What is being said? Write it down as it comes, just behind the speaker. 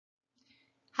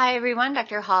Hi everyone,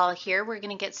 Dr. Hall here. We're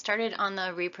going to get started on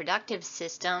the reproductive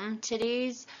system.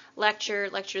 Today's lecture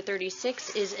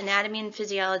 36, is Anatomy and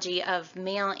Physiology of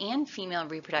Male and Female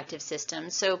Reproductive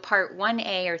Systems. So part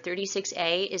 1A or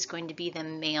 36A is going to be the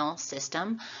male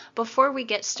system. Before we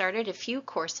get started, a few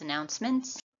course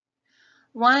announcements.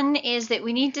 One is that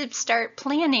we need to start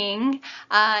planning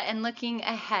and looking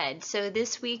ahead. So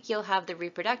this week you'll have the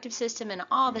reproductive system and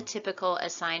all the typical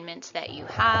assignments that you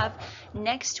have.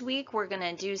 Next week we're going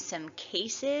to do some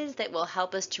cases that will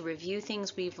help us to review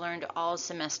things we've learned all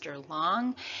semester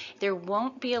long. There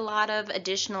won't be a lot of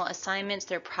additional assignments.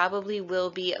 There probably will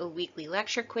be a weekly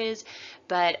lecture quiz,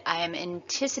 but I am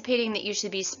anticipating that you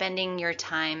should be spending your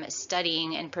time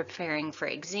studying and preparing for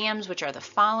exams, which are the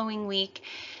following week.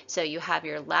 So you have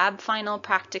your lab final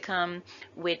practicum,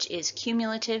 which is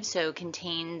cumulative, so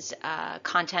contains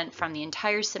content from the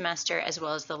entire semester, as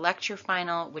well as the lecture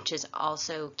final, which is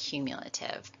also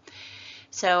cumulative.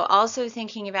 So also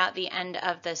thinking about the end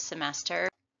of the semester.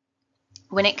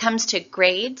 When it comes to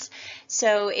grades,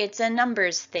 so it's a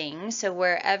numbers thing. So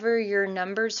wherever your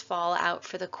numbers fall out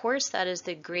for the course, that is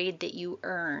the grade that you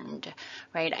earned,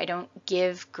 right? I don't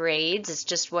give grades. It's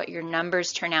just what your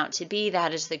numbers turn out to be.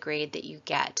 That is the grade that you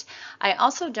get. I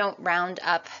also don't round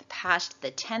up past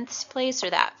the 10th place or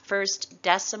that first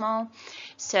decimal.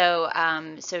 So,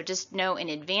 so just know in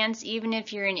advance, even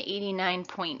if you're an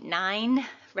 89.9,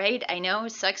 right? I know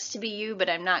it sucks to be you, but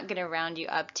I'm not going to round you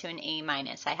up to an A-.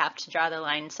 I have to draw the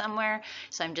line somewhere,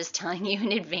 so I'm just telling you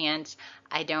in advance,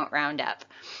 I don't round up.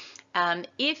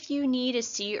 If you need a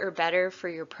C or better for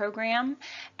your program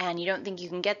and you don't think you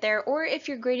can get there, or if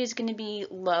your grade is going to be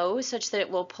low such that it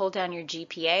will pull down your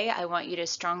GPA, I want you to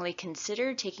strongly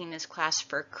consider taking this class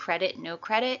for credit, no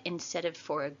credit, instead of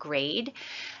for a grade.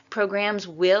 Programs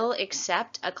will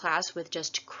accept a class with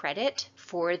just credit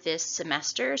for this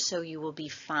semester, so you will be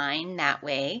fine that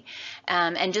way.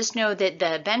 And just know that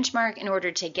the benchmark in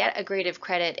order to get a grade of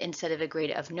credit instead of a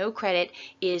grade of no credit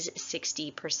is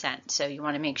 60%. So you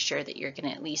want to make sure that you're going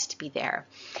to at least be there.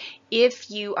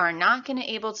 If you are not going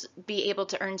to be able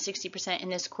to earn 60% in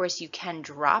this course, you can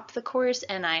drop the course,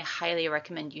 and I highly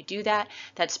recommend you do that.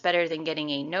 That's better than getting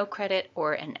a no credit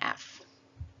or an F.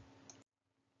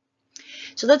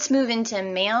 So let's move into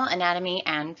male anatomy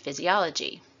and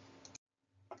physiology.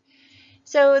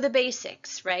 So the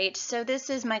basics, right? So this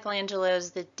is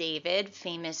Michelangelo's The David,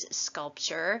 famous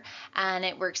sculpture, and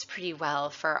it works pretty well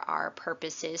for our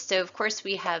purposes. So of course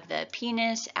we have the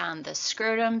penis and the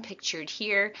scrotum pictured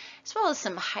here, as well as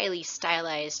some highly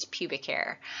stylized pubic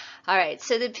hair. All right,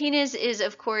 so the penis is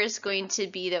of course going to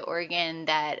be the organ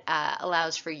that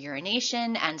allows for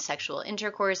urination and sexual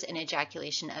intercourse and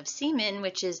ejaculation of semen,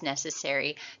 which is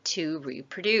necessary to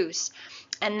reproduce.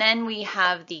 And then we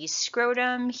have the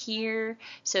scrotum here.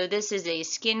 So this is a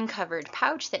skin-covered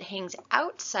pouch that hangs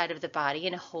outside of the body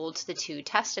and holds the two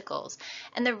testicles.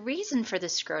 And the reason for the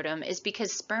scrotum is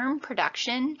because sperm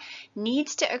production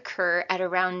needs to occur at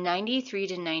around 93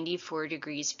 to 94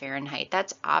 degrees Fahrenheit.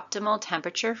 That's optimal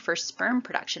temperature for sperm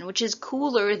production, which is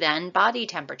cooler than body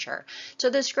temperature.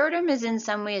 So the scrotum is in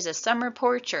some ways a summer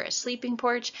porch or a sleeping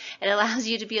porch. It allows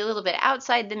you to be a little bit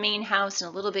outside the main house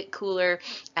and a little bit cooler,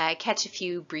 catch a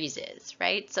few breezes,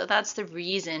 right? So that's the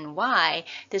reason why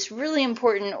this really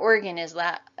important organ is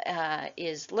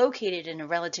located in a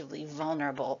relatively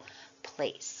vulnerable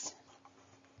place.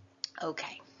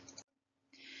 Okay.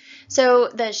 So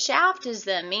the shaft is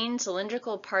the main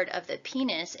cylindrical part of the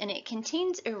penis, and it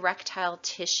contains erectile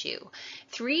tissue.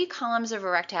 3 columns of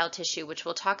erectile tissue, which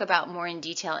we'll talk about more in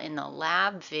detail in the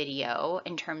lab video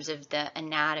in terms of the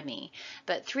anatomy.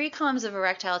 But 3 columns of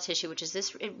erectile tissue, which is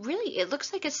this, it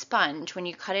looks like a sponge when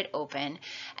you cut it open.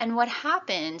 And what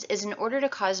happens is, in order to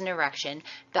cause an erection,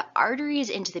 the arteries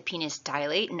into the penis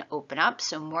dilate and open up,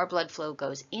 so more blood flow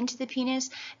goes into the penis.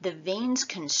 The veins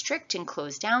constrict and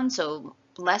close down, so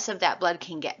less of that blood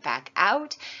can get back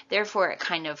out. Therefore, it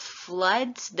kind of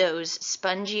floods those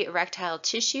spongy erectile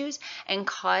tissues and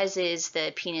causes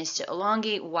the penis to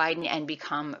elongate, widen, and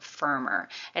become firmer.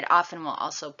 It often will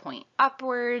also point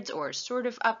upwards or sort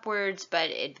of upwards,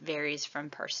 but it varies from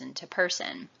person to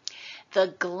person.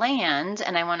 The gland,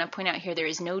 and I want to point out here there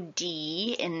is no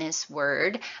D in this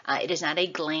word. It is not a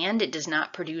gland. It does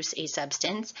not produce a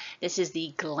substance. This is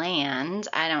the gland.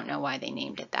 I don't know why they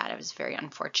named it that. It was very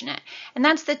unfortunate. And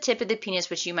that's the tip of the penis,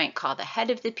 which you might call the head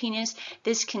of the penis.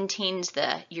 This contains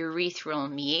the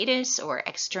urethral meatus, or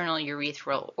external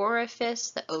urethral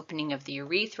orifice, the opening of the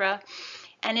urethra,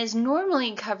 and is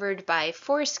normally covered by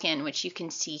foreskin, which you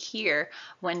can see here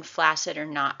when flaccid or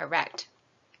not erect.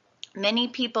 Many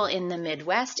people in the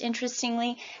Midwest,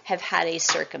 interestingly, have had a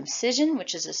circumcision,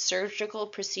 which is a surgical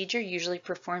procedure usually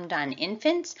performed on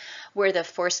infants, where the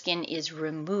foreskin is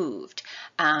removed.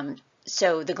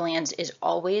 So the glans is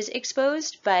always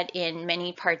exposed, but in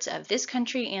many parts of this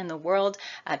country and the world,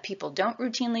 people don't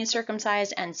routinely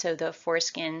circumcise, and so the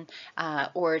foreskin,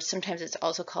 or sometimes it's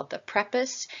also called the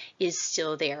prepuce, is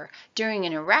still there. During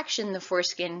an erection, the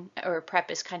foreskin or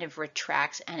prepuce kind of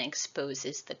retracts and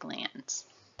exposes the glans.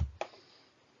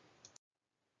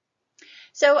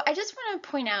 So I just want to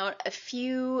point out a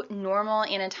few normal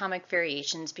anatomic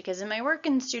variations because in my work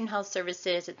in student health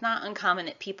services, it's not uncommon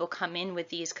that people come in with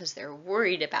these because they're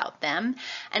worried about them.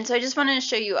 And so I just want to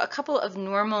show you a couple of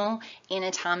normal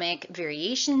anatomic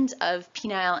variations of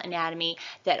penile anatomy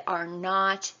that are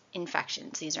not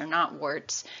infections. These are not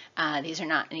warts. These are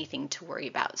not anything to worry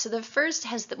about. So the first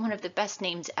has one of the best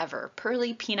names ever,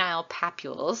 pearly penile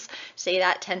papules. Say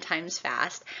that 10 times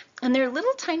fast. And they're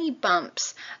little tiny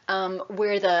bumps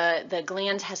where the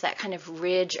gland has that kind of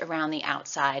ridge around the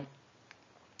outside.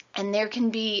 And there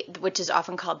can be, which is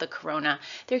often called the corona,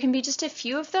 there can be just a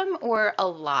few of them or a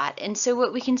lot. And so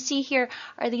what we can see here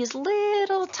are these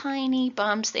little tiny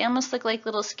bumps. They almost look like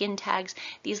little skin tags,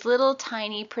 these little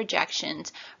tiny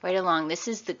projections right along. This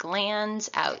is the glans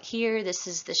out here. This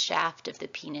is the shaft of the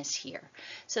penis here.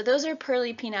 So those are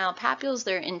pearly penile papules.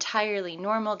 They're entirely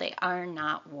normal. They are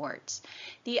not warts.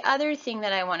 The other thing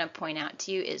that I want to point out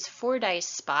to you is Fordyce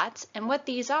spots. And what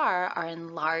these are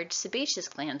enlarged sebaceous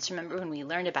glands. Remember when we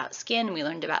learned about skin, we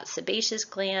learned about sebaceous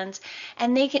glands,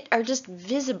 and they are just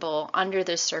visible under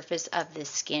the surface of the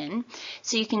skin.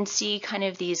 So you can see kind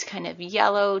of these kind of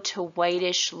yellow to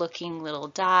whitish looking little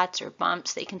dots or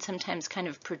bumps. They can sometimes kind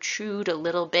of protrude a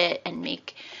little bit and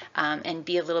make and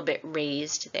be a little bit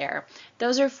raised there.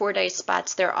 Those are Fordyce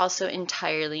spots. They're also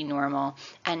entirely normal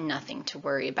and nothing to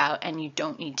worry about, and you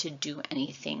don't need to do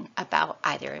anything about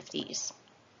either of these.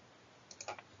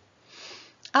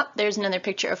 Oh, there's another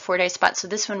picture of Fordyce spots. So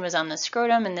this one was on the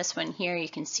scrotum, and this one here, you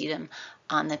can see them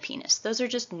on the penis. Those are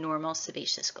just normal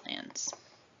sebaceous glands.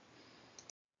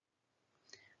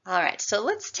 All right, so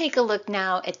let's take a look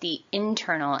now at the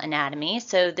internal anatomy.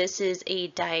 So this is a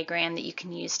diagram that you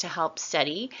can use to help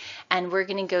study, and we're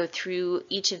going to go through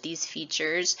each of these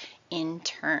features in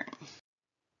turn.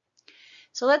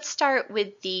 So let's start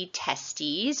with the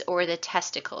testes or the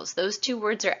testicles. Those two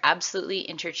words are absolutely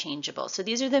interchangeable. So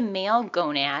these are the male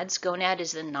gonads. Gonad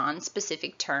is the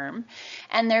non-specific term,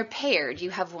 and they're paired.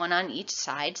 You have one on each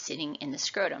side sitting in the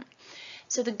scrotum.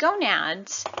 So the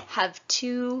gonads have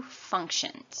two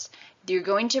functions. You're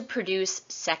going to produce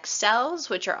sex cells,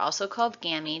 which are also called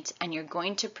gametes, and you're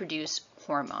going to produce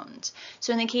hormones.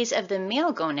 So in the case of the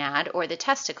male gonad or the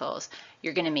testicles,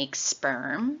 you're going to make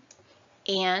sperm,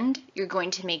 and you're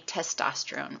going to make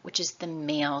testosterone, which is the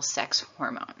male sex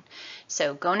hormone.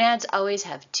 So gonads always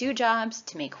have two jobs,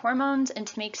 to make hormones and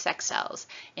to make sex cells.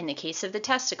 In the case of the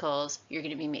testicles, you're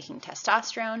going to be making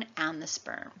testosterone and the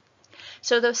sperm.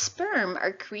 So those sperm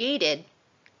are created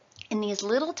in these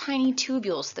little tiny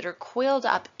tubules that are coiled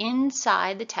up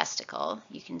inside the testicle.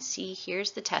 You can see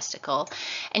here's the testicle,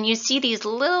 and you see these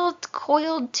little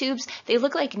coiled tubes. They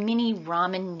look like mini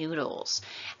ramen noodles.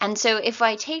 And so if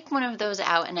I take one of those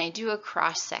out and I do a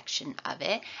cross section of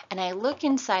it and I look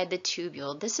inside the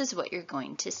tubule, this is what you're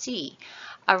going to see.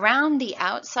 Around the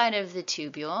outside of the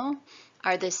tubule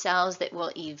are the cells that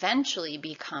will eventually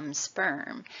become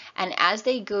sperm. And as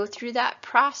they go through that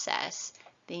process,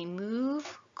 they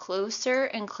move closer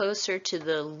and closer to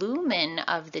the lumen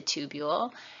of the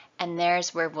tubule, and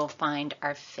there's where we'll find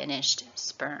our finished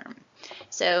sperm.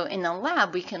 So in the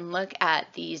lab, we can look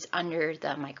at these under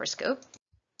the microscope.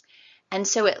 And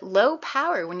so at low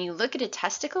power, when you look at a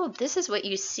testicle, this is what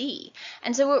you see.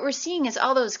 And so what we're seeing is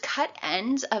all those cut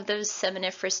ends of those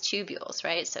seminiferous tubules,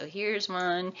 right? So here's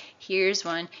one, here's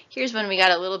one, here's one we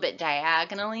got a little bit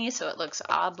diagonally, so it looks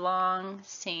oblong,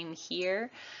 same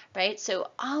here, right? So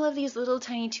all of these little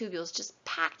tiny tubules just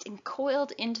packed and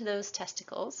coiled into those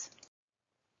testicles.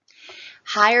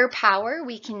 Higher power,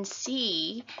 we can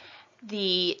see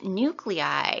the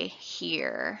nuclei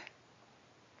here.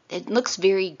 It looks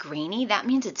very grainy. That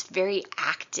means it's very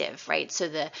active, right? So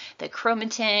the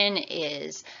chromatin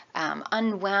is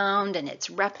unwound and it's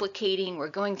replicating. We're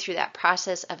going through that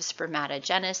process of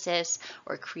spermatogenesis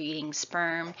or creating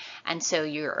sperm. And so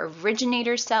your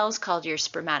originator cells called your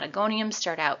spermatogonium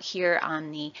start out here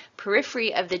on the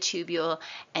periphery of the tubule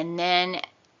and then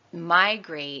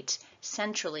migrate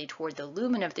centrally toward the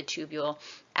lumen of the tubule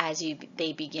as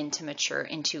they begin to mature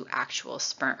into actual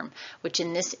sperm, which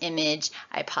in this image,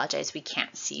 I apologize, we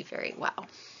can't see very well.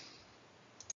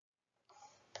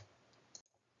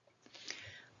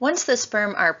 Once the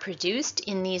sperm are produced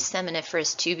in these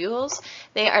seminiferous tubules,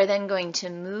 they are then going to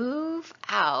move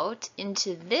out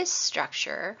into this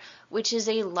structure, which is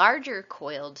a larger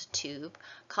coiled tube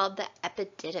called the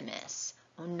epididymis.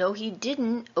 Oh, no, he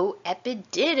didn't. Oh,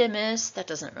 epididymis. That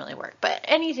doesn't really work, but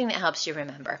anything that helps you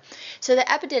remember. So the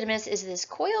epididymis is this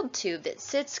coiled tube that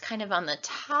sits kind of on the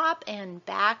top and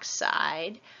back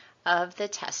side of the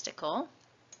testicle.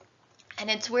 And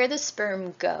it's where the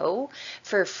sperm go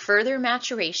for further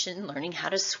maturation, learning how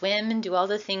to swim and do all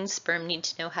the things sperm need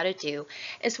to know how to do,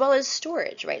 as well as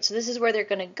storage, right? So this is where they're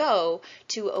going to go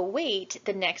to await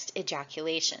the next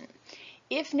ejaculation.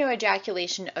 If no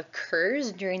ejaculation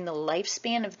occurs during the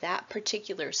lifespan of that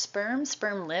particular sperm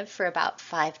live for about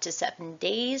 5 to 7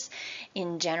 days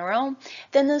in general,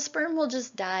 then the sperm will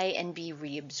just die and be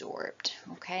reabsorbed,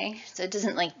 okay? So it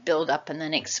doesn't like build up and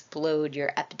then explode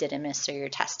your epididymis or your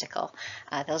testicle.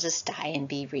 They'll just die and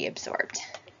be reabsorbed.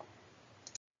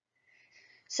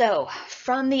 So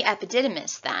from the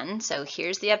epididymis then, so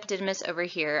here's the epididymis over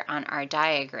here on our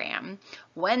diagram.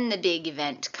 When the big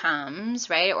event comes,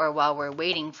 right, or while we're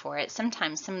waiting for it,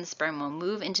 sometimes some of the sperm will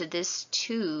move into this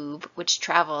tube, which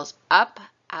travels up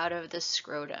out of the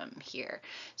scrotum here.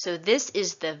 So this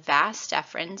is the vas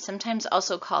deferens, sometimes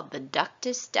also called the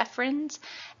ductus deferens,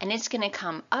 and it's going to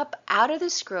come up out of the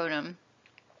scrotum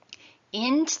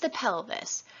into the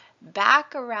pelvis,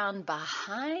 back around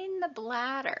behind the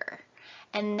bladder,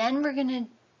 and then we're going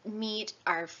to meet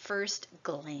our first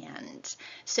gland.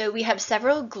 So we have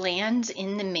several glands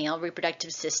in the male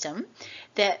reproductive system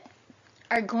that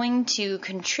are going to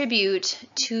contribute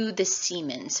to the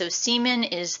semen. So semen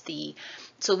is the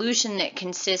solution that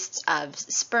consists of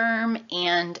sperm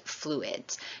and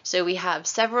fluids. So we have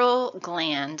several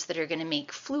glands that are going to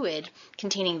make fluid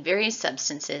containing various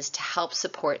substances to help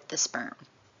support the sperm.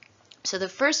 So the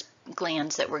first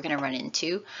glands that we're going to run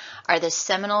into are the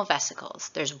seminal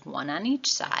vesicles. There's one on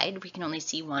each side. We can only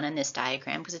see one in this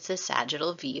diagram because it's a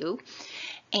sagittal view.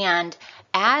 And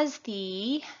as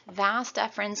the vas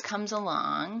deferens comes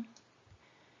along,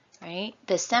 right,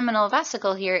 the seminal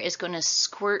vesicle here is going to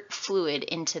squirt fluid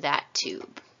into that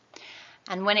tube.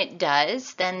 And when it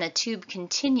does, then the tube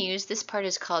continues. This part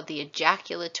is called the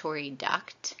ejaculatory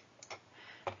duct,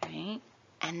 right?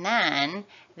 And then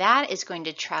that is going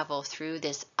to travel through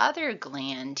this other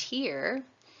gland here,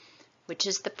 which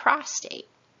is the prostate.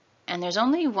 And there's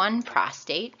only one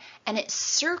prostate, and it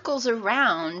circles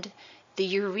around the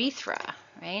urethra,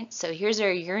 right? So here's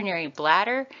our urinary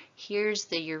bladder, here's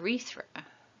the urethra,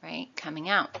 right, coming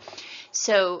out.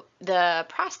 So the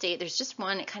prostate, there's just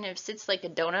one, it kind of sits like a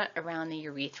donut around the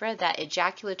urethra. That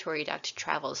ejaculatory duct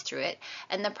travels through it,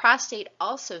 and the prostate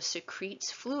also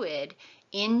secretes fluid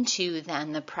into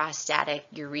then the prostatic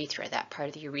urethra, that part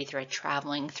of the urethra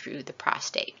traveling through the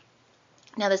prostate.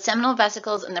 Now the seminal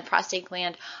vesicles and the prostate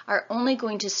gland are only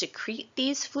going to secrete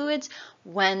these fluids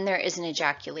when there is an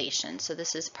ejaculation. So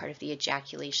this is part of the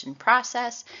ejaculation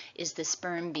process, is the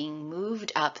sperm being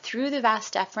moved up through the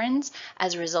vas deferens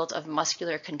as a result of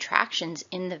muscular contractions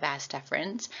in the vas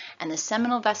deferens, and the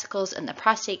seminal vesicles and the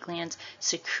prostate glands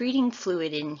secreting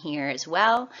fluid in here as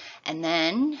well, and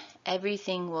then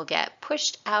everything will get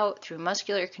pushed out through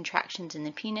muscular contractions in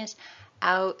the penis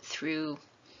out through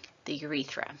the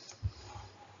urethra.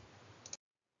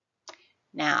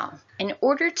 Now, in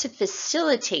order to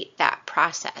facilitate that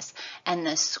process and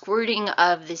the squirting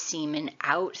of the semen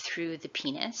out through the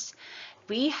penis,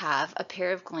 we have a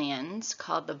pair of glands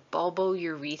called the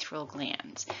bulbourethral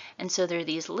glands. And so they're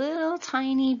these little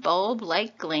tiny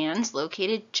bulb-like glands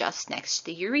located just next to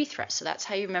the urethra. So that's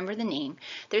how you remember the name.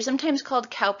 They're sometimes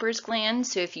called Cowper's glands,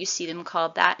 so if you see them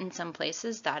called that in some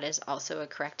places, that is also a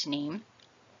correct name.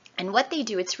 And what they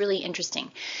do, it's really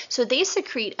interesting. So they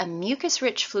secrete a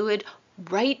mucus-rich fluid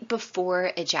right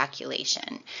before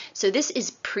ejaculation. So this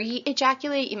is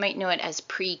pre-ejaculate. You might know it as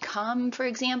pre-cum, for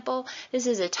example. This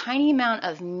is a tiny amount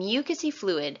of mucousy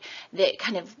fluid that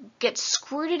kind of gets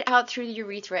squirted out through the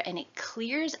urethra, and it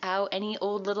clears out any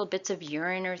old little bits of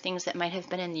urine or things that might have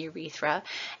been in the urethra.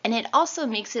 And it also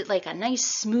makes it like a nice,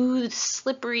 smooth,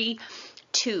 slippery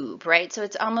tube, right? So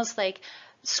it's almost like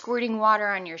squirting water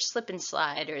on your slip and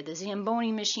slide or the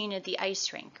Zamboni machine at the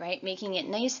ice rink, right? Making it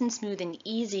nice and smooth and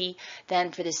easy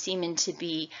then for the semen to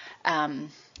be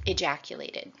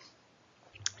ejaculated.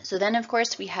 So then, of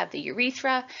course, we have the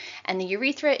urethra, and the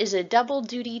urethra is a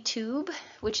double-duty tube,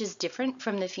 which is different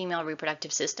from the female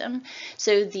reproductive system.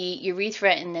 So the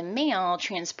urethra in the male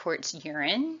transports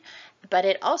urine, but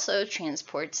it also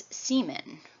transports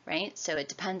semen, right? So it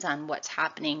depends on what's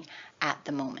happening at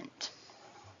the moment.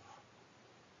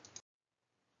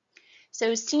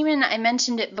 So semen, I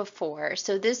mentioned it before.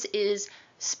 So this is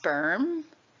sperm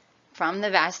from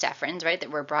the vas deferens, right, that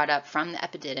were brought up from the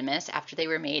epididymis after they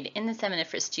were made in the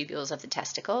seminiferous tubules of the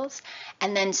testicles,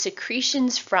 and then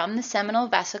secretions from the seminal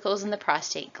vesicles and the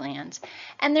prostate glands.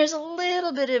 And there's a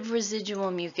little bit of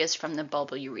residual mucus from the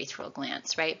bulbourethral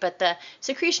glands, right? But the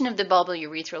secretion of the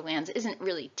bulbourethral glands isn't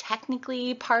really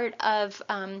technically part of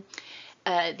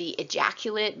the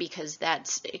ejaculate because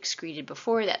that's excreted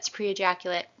before, that's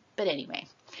pre-ejaculate. But anyway,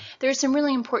 there are some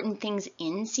really important things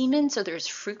in semen. So there's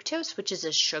fructose, which is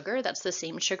a sugar. That's the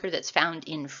same sugar that's found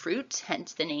in fruit,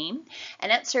 hence the name.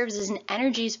 And that serves as an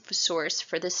energy source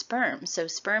for the sperm. So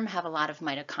sperm have a lot of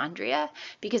mitochondria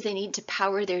because they need to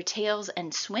power their tails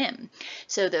and swim.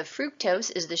 So the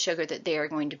fructose is the sugar that they are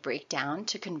going to break down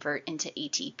to convert into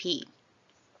ATP.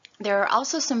 There are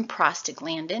also some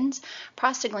prostaglandins.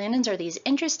 Prostaglandins are these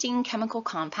interesting chemical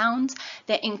compounds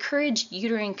that encourage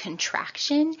uterine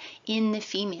contraction in the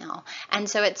female. And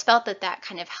so it's felt that that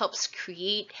kind of helps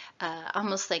create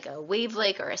almost like a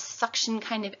wave-like or a suction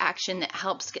kind of action that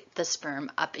helps get the sperm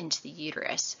up into the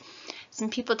uterus. Some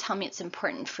people tell me it's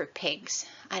important for pigs.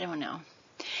 I don't know.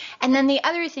 And then the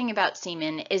other thing about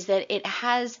semen is that it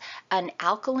has an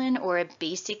alkaline or a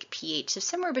basic pH of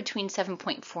somewhere between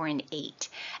 7.4 and 8.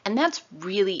 And that's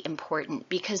really important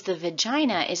because the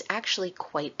vagina is actually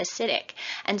quite acidic.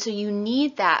 And so you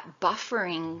need that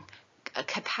buffering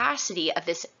capacity of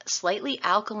this slightly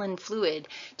alkaline fluid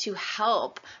to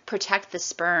help protect the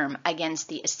sperm against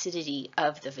the acidity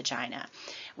of the vagina.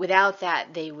 Without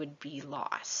that, they would be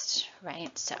lost,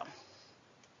 right? So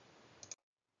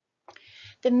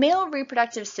the male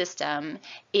reproductive system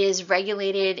is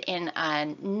regulated in a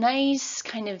nice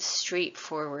kind of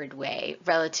straightforward way,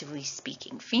 relatively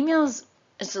speaking. Females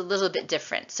is a little bit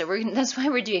different, so that's why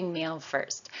we're doing male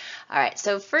first. All right,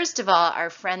 so first of all,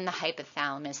 our friend the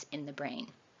hypothalamus in the brain.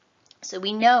 So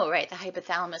we know, right, the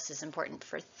hypothalamus is important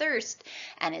for thirst,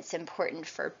 and it's important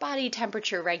for body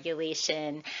temperature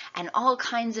regulation and all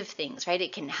kinds of things, right?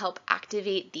 It can help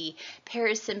activate the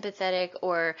parasympathetic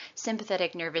or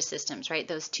sympathetic nervous systems, right?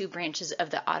 Those two branches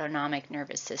of the autonomic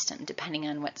nervous system, depending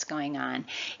on what's going on.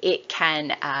 It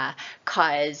can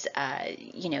cause,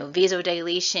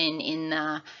 vasodilation in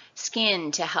the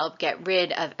skin to help get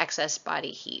rid of excess body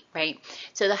heat, right?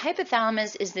 So the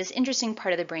hypothalamus is this interesting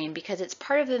part of the brain because it's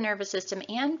part of the nervous system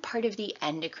and part of the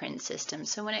endocrine system.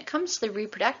 So when it comes to the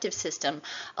reproductive system,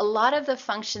 a lot of the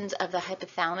functions of the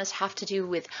hypothalamus have to do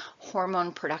with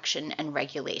hormone production and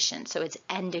regulation. So it's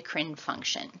endocrine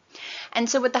function. And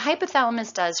so what the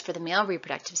hypothalamus does for the male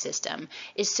reproductive system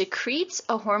is secretes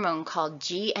a hormone called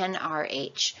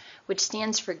GnRH, which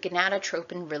stands for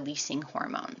gonadotropin releasing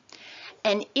hormone.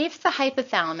 And if the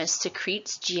hypothalamus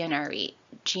secretes GnRH,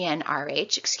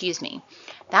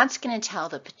 that's going to tell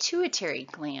the pituitary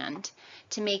gland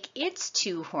to make its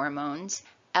two hormones,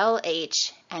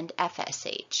 LH and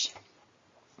FSH.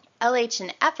 LH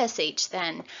and FSH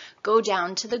then go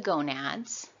down to the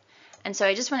gonads. And so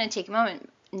I just want to take a moment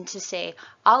to say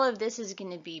all of this is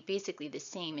going to be basically the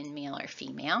same in male or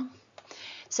female.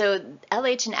 So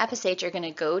LH and FSH are going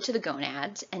to go to the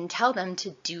gonads and tell them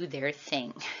to do their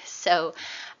thing. So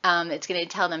it's going to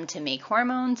tell them to make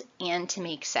hormones and to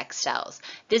make sex cells.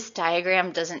 This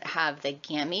diagram doesn't have the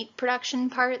gamete production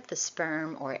part, the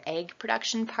sperm or egg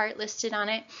production part listed on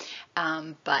it,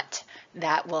 but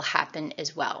that will happen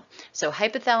as well. So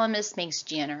hypothalamus makes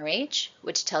GnRH,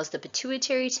 which tells the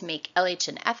pituitary to make LH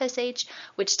and FSH,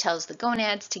 which tells the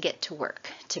gonads to get to work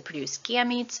to produce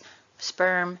gametes,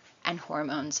 sperm, and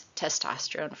hormones,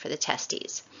 testosterone for the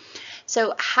testes.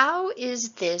 So how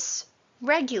is this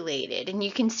regulated? And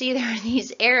you can see there are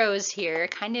these arrows here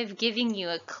kind of giving you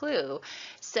a clue.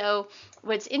 So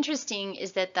what's interesting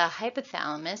is that the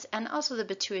hypothalamus and also the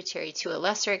pituitary to a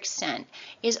lesser extent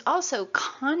is also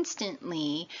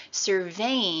constantly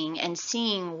surveying and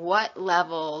seeing what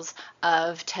levels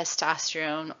of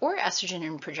testosterone or estrogen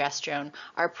and progesterone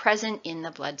are present in the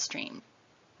bloodstream.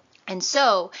 And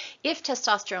so if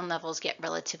testosterone levels get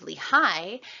relatively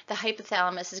high, the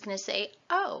hypothalamus is going to say,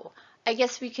 oh, I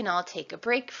guess we can all take a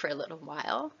break for a little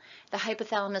while. The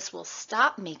hypothalamus will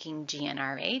stop making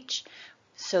GnRH.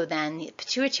 So then the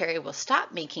pituitary will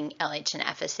stop making LH and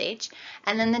FSH,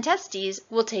 and then the testes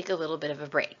will take a little bit of a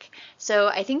break. So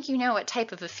I think you know what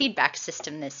type of a feedback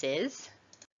system this is,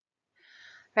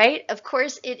 right? Of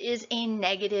course, it is a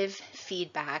negative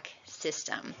feedback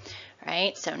system,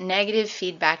 right? So negative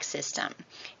feedback system.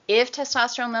 If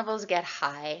testosterone levels get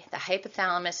high, the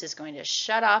hypothalamus is going to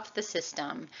shut off the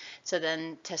system, so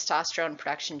then testosterone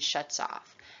production shuts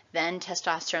off. then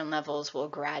testosterone levels will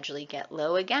gradually get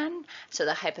low again. So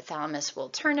the hypothalamus will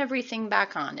turn everything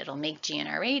back on. It'll make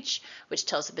GnRH, which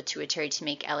tells the pituitary to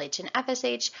make LH and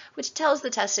FSH, which tells the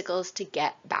testicles to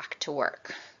get back to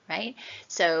work. Right?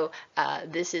 So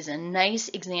this is a nice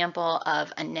example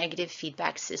of a negative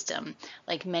feedback system,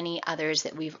 like many others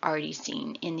that we've already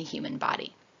seen in the human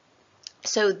body.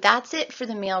 So that's it for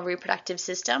the male reproductive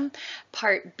system.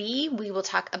 Part B, we will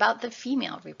talk about the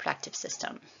female reproductive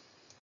system.